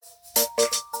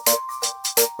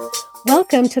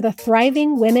Welcome to the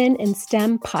Thriving Women in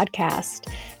STEM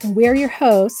podcast. And we're your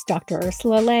hosts, Dr.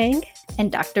 Ursula Lang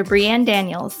and Dr. Brianne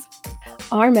Daniels.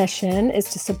 Our mission is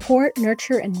to support,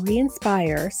 nurture, and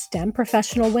re-inspire STEM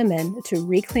professional women to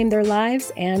reclaim their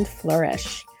lives and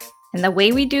flourish. And the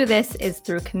way we do this is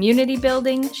through community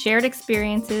building, shared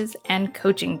experiences, and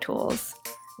coaching tools.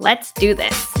 Let's do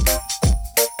this.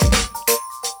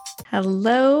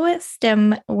 Hello,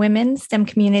 STEM women, STEM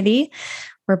community.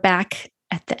 We're back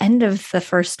at the end of the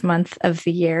first month of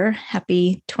the year.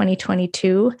 Happy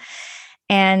 2022.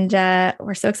 And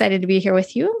we're so excited to be here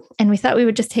with you. And we thought we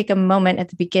would just take a moment at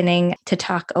the beginning to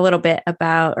talk a little bit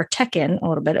about, or check in a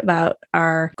little bit about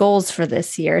our goals for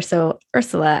this year. So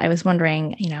Ursula, I was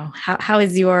wondering, how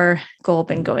has your goal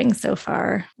been going so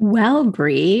far? Well,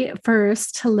 Bree,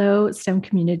 first, hello, STEM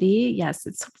community. Yes,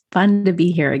 it's fun to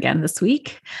be here again this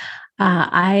week.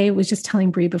 I was just telling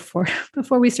Bree before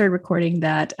we started recording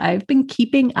that I've been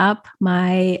keeping up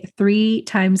my 3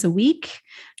 times a week,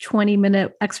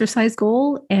 20-minute exercise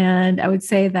goal. And I would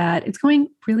say that it's going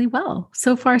really well.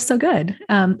 So far, so good.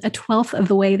 A 12th of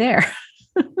the way there.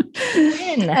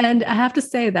 And I have to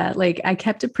say that I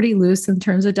kept it pretty loose in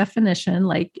terms of definition,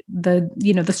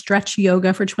 the stretch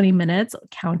yoga for 20 minutes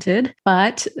counted,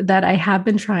 but that I have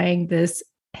been trying this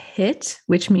HIIT,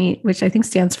 which I think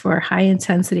stands for high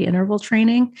intensity interval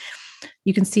training.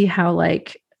 You can see how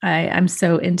I'm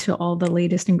so into all the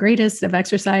latest and greatest of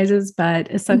exercises, but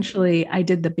essentially I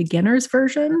did the beginner's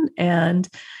version, and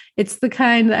it's the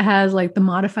kind that has the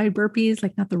modified burpees,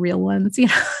 not the real ones,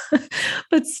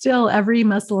 but still every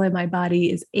muscle in my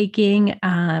body is aching.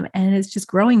 And it's just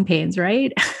growing pains,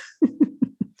 right?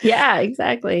 Yeah,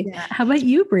 exactly. Yeah. How about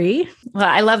you, Bree? Well,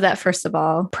 I love that. First of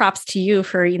all, props to you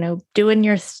for, doing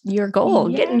your goal,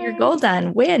 getting your goal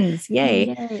done. Wins. Yay.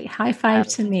 Yay. High five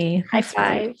to me. High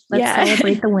five. Let's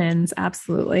celebrate the wins.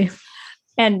 Absolutely.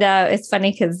 And it's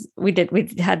funny because we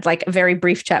had a very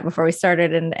brief chat before we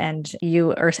started, and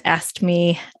you asked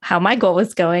me how my goal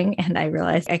was going. And I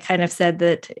realized I kind of said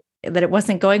that it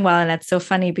wasn't going well. And that's so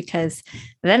funny because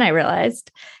then I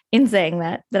realized in saying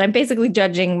that I'm basically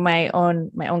judging my own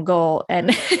goal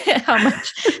and how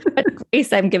much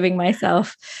grace I'm giving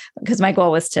myself, because my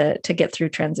goal was to get through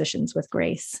transitions with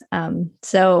grace.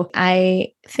 So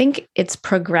I think it's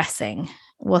progressing.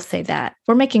 We'll say that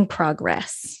we're making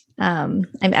progress. Awesome.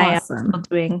 I am still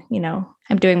doing,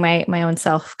 I'm doing my own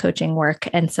self-coaching work.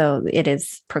 And so it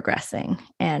is progressing.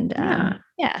 And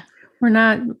we're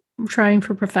not trying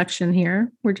for perfection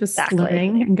here. We're just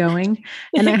learning and going.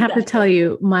 And I have to tell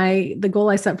you, the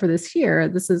goal I set for this year,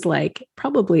 this is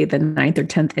probably the 9th or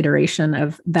 10th iteration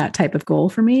of that type of goal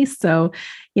for me. So,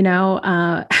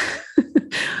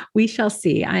 we shall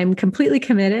see. I'm completely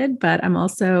committed, but I'm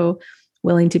also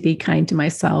willing to be kind to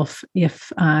myself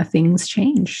if things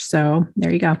change. So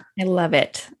there you go. I love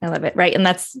it. Right. And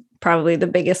that's probably the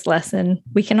biggest lesson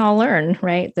we can all learn,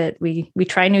 right? That we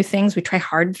try new things, we try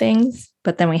hard things,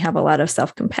 but then we have a lot of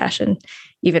self-compassion,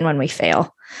 even when we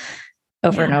fail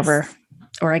over and over,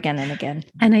 or again and again.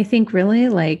 And I think really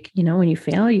when you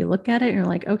fail, you look at it and you're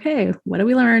like, okay, what do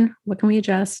we learn? What can we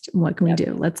adjust? What can we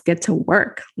do? Let's get to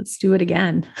work. Let's do it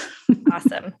again.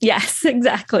 Awesome. Yes,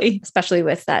 exactly. Especially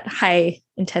with that high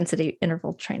intensity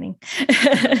interval training.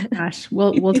 Gosh,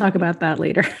 we'll talk about that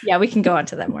later. Yeah, we can go on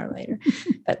to that more later,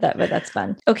 but that's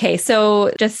fun. Okay.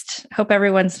 So just hope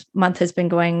everyone's month has been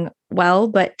going well,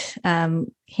 but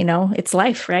it's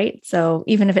life, right? So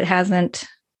even if it hasn't,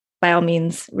 by all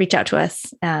means, reach out to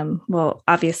us. We'll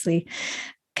obviously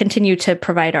continue to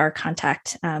provide our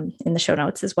contact in the show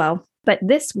notes as well. But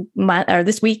this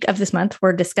week of this month,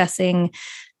 we're discussing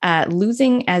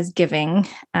losing as giving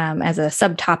as a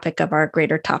subtopic of our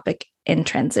greater topic in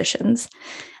transitions.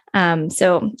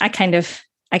 So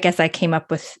I guess I came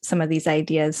up with some of these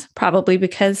ideas probably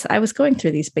because I was going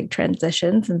through these big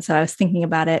transitions. And so I was thinking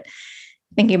about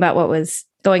what was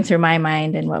going through my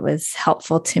mind and what was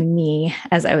helpful to me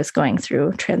as I was going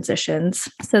through transitions.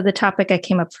 So the topic I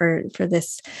came up for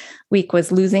this week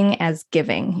was losing as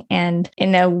giving. And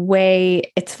in a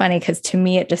way, it's funny because to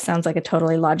me, it just sounds like a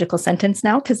totally logical sentence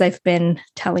now, because I've been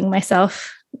telling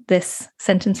myself this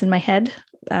sentence in my head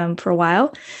for a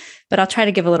while, but I'll try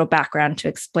to give a little background to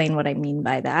explain what I mean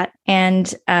by that.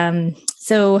 And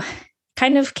so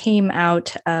kind of came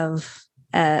out of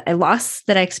a loss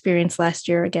that I experienced last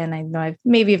year. Again, I know I've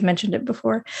mentioned it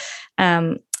before.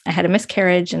 I had a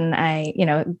miscarriage, and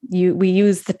we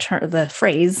use the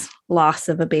phrase loss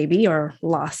of a baby or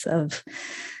loss of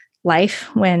life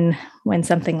when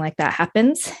something like that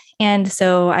happens. And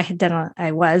so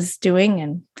I was doing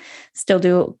and still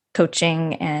do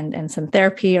coaching and some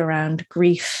therapy around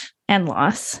grief and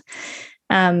loss.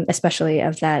 especially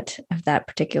of that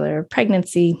particular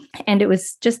pregnancy. And it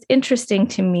was just interesting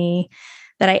to me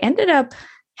that I ended up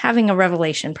having a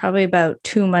revelation probably about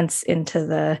 2 months into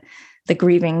the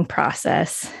grieving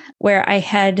process, where I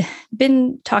had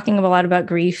been talking a lot about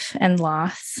grief and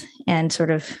loss and sort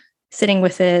of sitting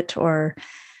with it or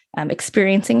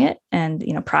experiencing it and,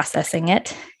 processing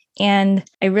it. And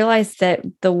I realized that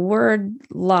the word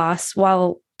loss,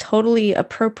 while totally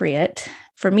appropriate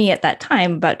for me at that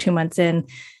time, about 2 months in,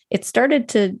 it started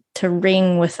to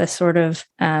ring with a sort of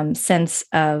sense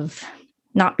of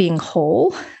not being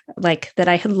whole, like that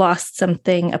I had lost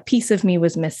something, a piece of me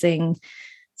was missing,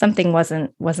 something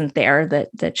wasn't there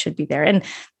that should be there. And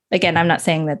again, I'm not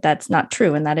saying that that's not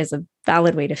true, and that is a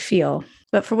valid way to feel.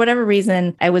 But for whatever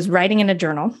reason, I was writing in a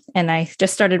journal, and I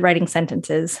just started writing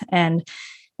sentences, and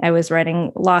I was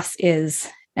writing loss is,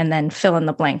 and then fill in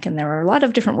the blank. And there were a lot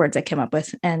of different words I came up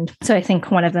with. And so I think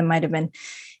one of them might've been,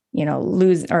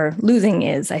 losing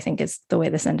is, I think is the way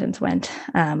the sentence went.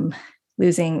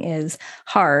 Losing is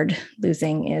hard.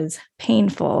 Losing is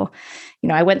painful.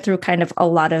 I went through kind of a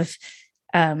lot of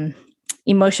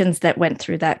emotions that went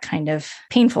through that kind of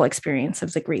painful experience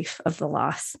of the grief of the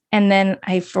loss. And then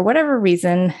for whatever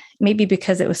reason, maybe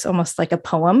because it was almost like a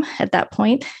poem at that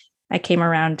point, I came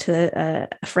around to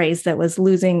a phrase that was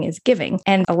losing is giving,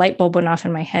 and a light bulb went off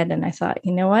in my head. And I thought,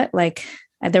 you know what, like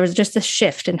there was just a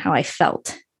shift in how I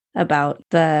felt about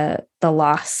the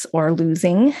loss or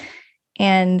losing.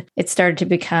 And it started to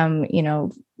become,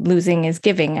 losing is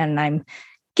giving, and I'm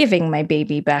giving my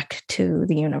baby back to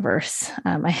the universe.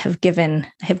 I have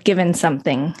given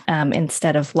something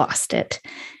instead of lost it.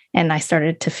 And I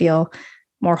started to feel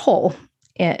more whole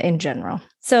in general.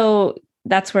 So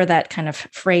that's where that kind of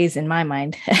phrase in my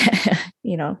mind,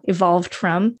 evolved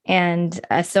from. And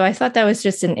so I thought that was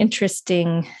just an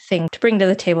interesting thing to bring to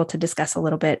the table to discuss a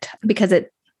little bit, because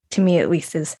it, to me at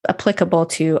least, is applicable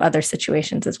to other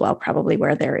situations as well, probably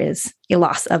where there is a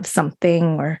loss of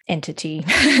something or entity,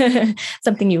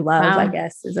 something you love, wow. I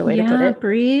guess is a way to put it.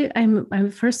 Bree, I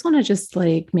first want to just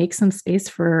make some space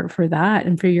for that,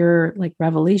 and for your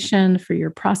revelation, for your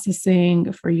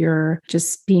processing, for your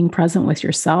just being present with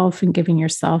yourself and giving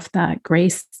yourself that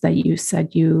grace that you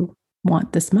said you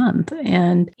want this month.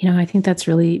 And, I think that's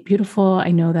really beautiful. I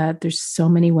know that there's so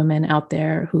many women out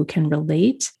there who can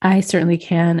relate. I certainly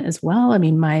can as well. I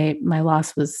mean, my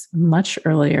loss was much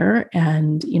earlier,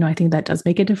 and, I think that does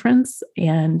make a difference.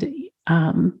 And,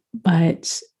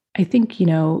 but I think,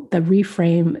 the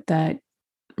reframe that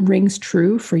rings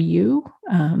true for you,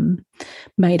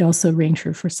 might also ring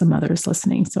true for some others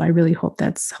listening. So I really hope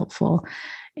that's helpful.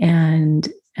 And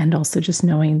also just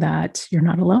knowing that you're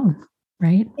not alone.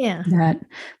 Right? Yeah. That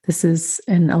this is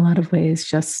in a lot of ways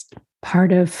just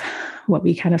part of what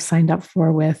we kind of signed up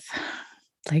for with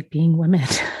being women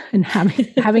and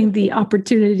having the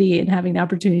opportunity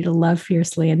to love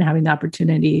fiercely and having the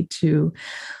opportunity to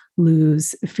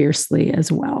lose fiercely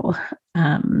as well.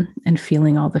 And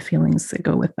feeling all the feelings that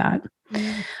go with that.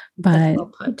 But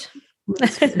well put.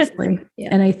 Yeah.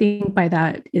 And I think by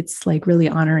that, it's really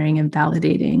honoring and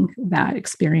validating that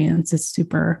experience. It's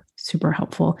super, super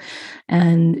helpful.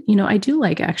 And, I do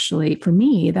actually, for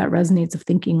me, that resonates of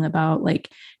thinking about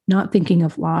not thinking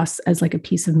of loss as a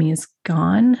piece of me is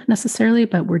gone necessarily,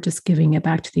 but we're just giving it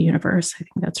back to the universe. I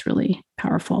think that's really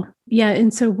powerful. Yeah.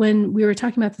 And so when we were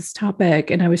talking about this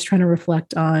topic and I was trying to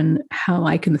reflect on how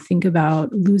I can think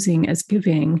about losing as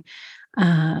giving,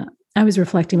 I was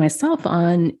reflecting myself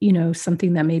on,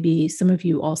 something that maybe some of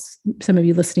you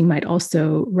listening might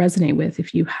also resonate with.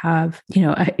 If you have,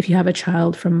 if you have a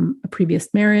child from a previous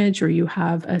marriage, or you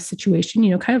have a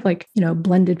situation, kind of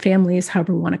blended families,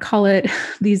 however we want to call it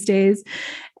these days.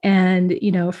 And,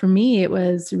 for me, it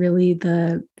was really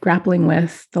the grappling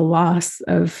with the loss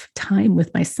of time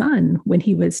with my son when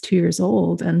he was 2 years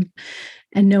old. And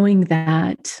knowing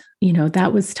that,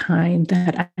 that was time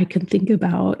that I could think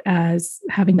about as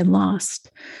having been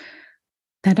lost,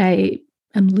 that I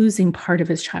am losing part of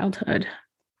his childhood.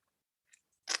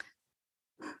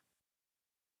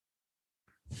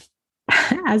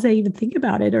 As I even think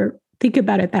about it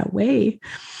that way,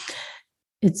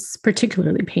 it's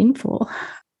particularly painful,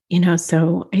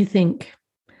 so I think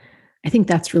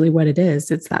that's really what it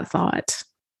is. It's that thought.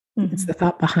 Mm-hmm. It's the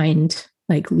thought behind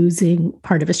losing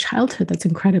part of his childhood. That's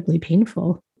incredibly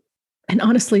painful. And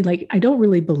honestly, I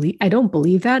don't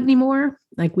believe that anymore.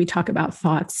 We talk about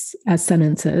thoughts as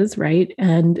sentences, right?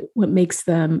 And what makes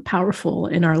them powerful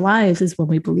in our lives is when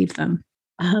we believe them.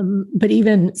 But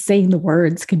even saying the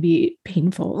words can be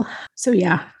painful. So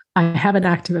yeah, I have an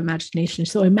active imagination.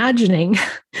 So imagining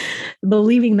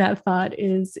believing that thought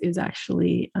is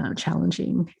actually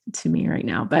challenging to me right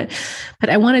now. But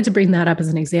I wanted to bring that up as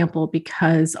an example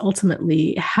because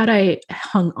ultimately, had I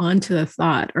hung on to the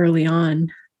thought early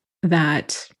on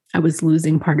that I was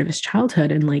losing part of his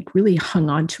childhood and like really hung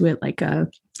on to it like a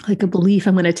belief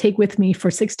I'm going to take with me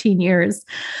for 16 years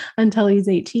until he's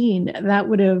 18, that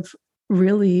would have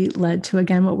really led to,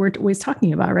 again, what we're always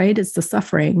talking about, right? It's the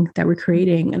suffering that we're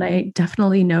creating. And I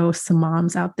definitely know some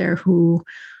moms out there who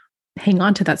hang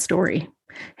on to that story,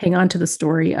 hang on to the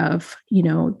story of,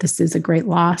 this is a great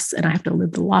loss and I have to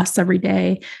live the loss every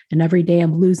day. And every day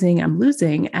I'm losing.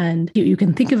 And you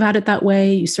can think about it that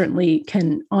way. You certainly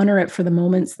can honor it for the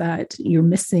moments that you're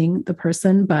missing the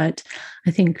person. But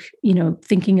I think,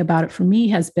 thinking about it for me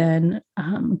has been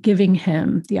giving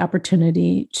him the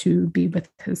opportunity to be with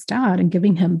his dad and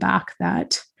giving him back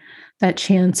that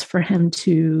chance for him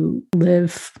to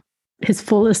live his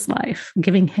fullest life,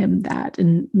 giving him that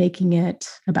and making it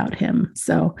about him.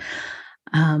 So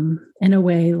in a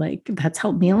way, like that's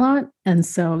helped me a lot. And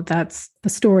so that's the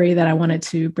story that I wanted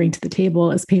to bring to the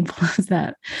table, as painful as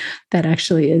that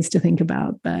actually is to think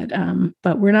about.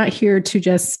 But we're not here to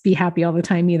just be happy all the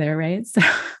time either, right? So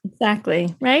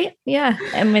exactly. Right. Yeah.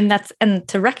 I mean, and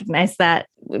to recognize that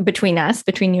between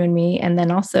you and me, and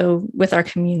then also with our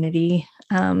community,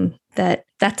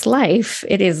 that's life.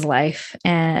 It is life,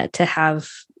 and to have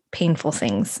painful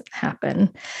things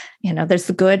happen. There's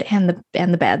the good and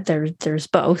the bad. There's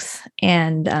both,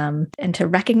 and to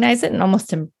recognize it and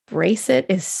almost embrace it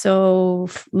is so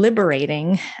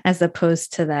liberating, as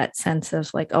opposed to that sense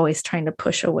of like always trying to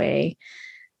push away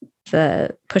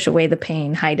the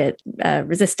pain, hide it,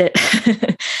 resist it,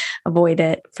 avoid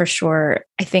it, for sure.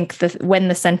 I think when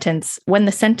the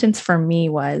sentence for me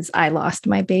was, I lost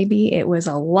my baby, it was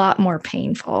a lot more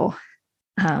painful.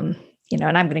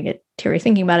 And I'm going to get teary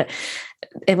thinking about it.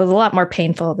 It was a lot more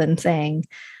painful than saying,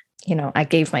 I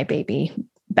gave my baby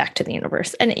back to the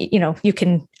universe. And, you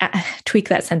can tweak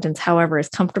that sentence however is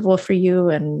comfortable for you.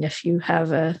 And if you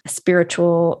have a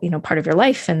spiritual, part of your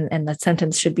life and that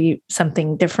sentence should be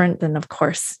something different, then of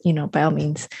course, by all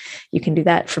means, you can do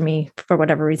that. For me, for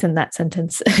whatever reason, that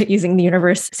sentence using the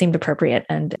universe seemed appropriate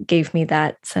and gave me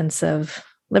that sense of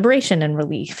liberation and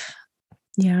relief.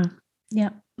 Yeah.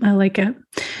 Yeah. I like it.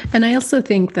 And I also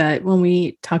think that when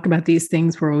we talk about these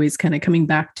things, we're always kind of coming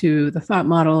back to the thought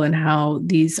model and how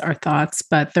these are thoughts,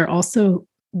 but they're also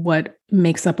what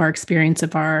makes up our experience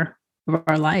of our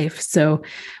life. So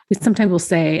we sometimes will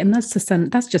say, and that's just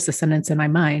a sentence in my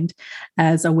mind,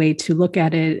 as a way to look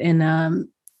at it in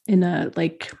a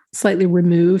like slightly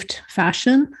removed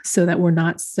fashion, so that we're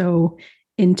not so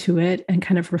into it and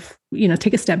kind of,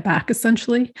 take a step back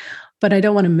essentially. But I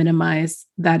don't want to minimize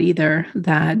that either,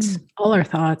 that all our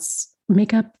thoughts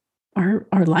make up our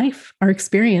life, our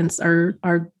experience,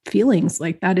 our feelings.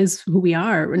 Like that is who we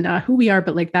are, not who we are,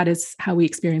 but like that is how we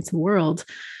experience the world.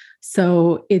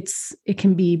 So it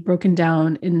can be broken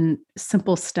down in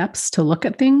simple steps to look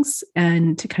at things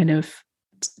and to kind of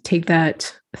take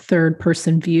that third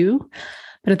person view.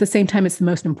 But at the same time, it's the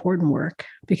most important work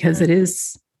because it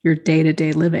is your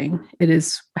day-to-day living. It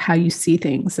is how you see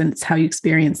things and it's how you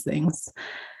experience things.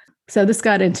 So this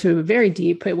got into very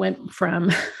deep. It went from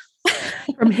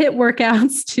HIIT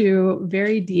workouts to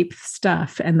very deep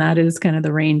stuff. And that is kind of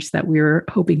the range that we were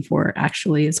hoping for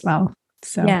actually as well.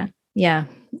 So yeah.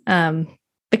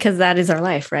 Because that is our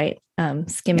life, right?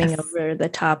 Skimming over the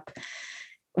top.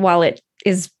 While it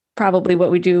is probably what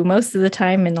we do most of the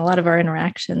time in a lot of our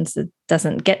interactions, it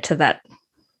doesn't get to that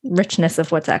richness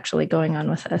of what's actually going on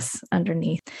with us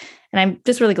underneath. And I'm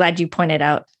just really glad you pointed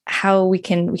out how we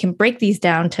can break these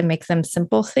down to make them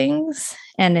simple things.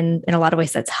 And in a lot of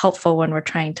ways, that's helpful when we're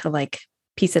trying to like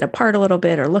piece it apart a little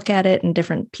bit or look at it in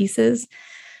different pieces.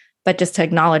 But just to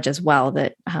acknowledge as well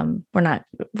that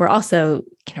we're also,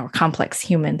 we're complex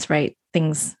humans, right?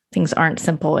 Things aren't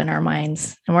simple in our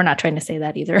minds. And we're not trying to say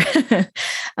that either,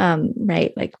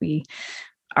 right? Like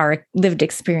our lived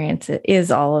experience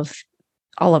is all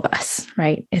of us,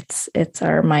 right? It's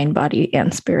our mind, body,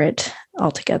 and spirit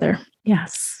all together.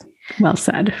 Yes. Well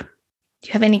said. Do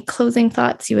you have any closing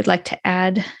thoughts you would like to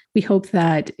add? We hope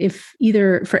that if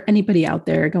either for anybody out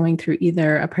there going through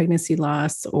either a pregnancy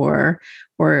loss or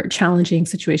challenging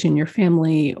situation in your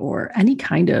family or any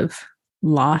kind of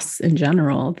loss in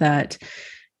general, that,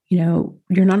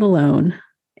 you're not alone.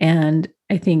 And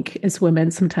I think as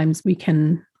women, sometimes we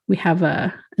have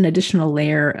an additional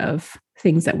layer of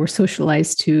things that we're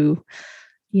socialized to,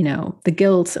 the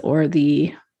guilt or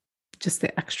just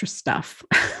the extra stuff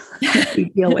that we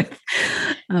deal with,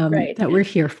 right. That we're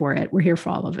here for it. We're here for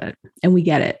all of it. And we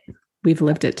get it. We've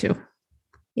lived it too.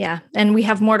 Yeah. And we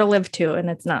have more to live too. And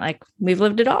it's not like we've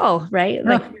lived it all, right?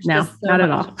 Like, no, not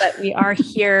at all. But we are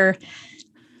here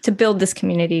to build this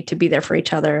community, to be there for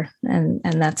each other. And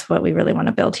that's what we really want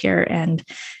to build here and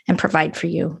provide for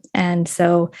you. And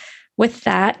so with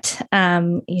that,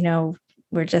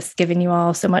 we're just giving you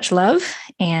all so much love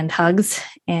and hugs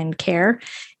and care.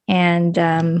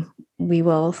 And we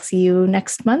will see you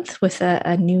next month with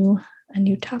a new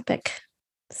topic.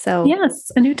 So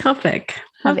yes, a new topic.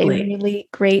 Have a really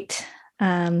great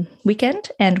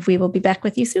weekend, and we will be back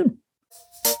with you soon.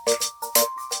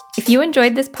 If you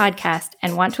enjoyed this podcast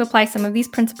and want to apply some of these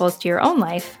principles to your own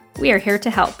life, we are here to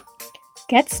help.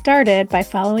 Get started by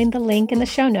following the link in the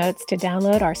show notes to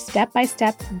download our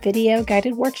step-by-step video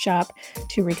guided workshop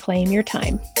to reclaim your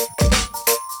time.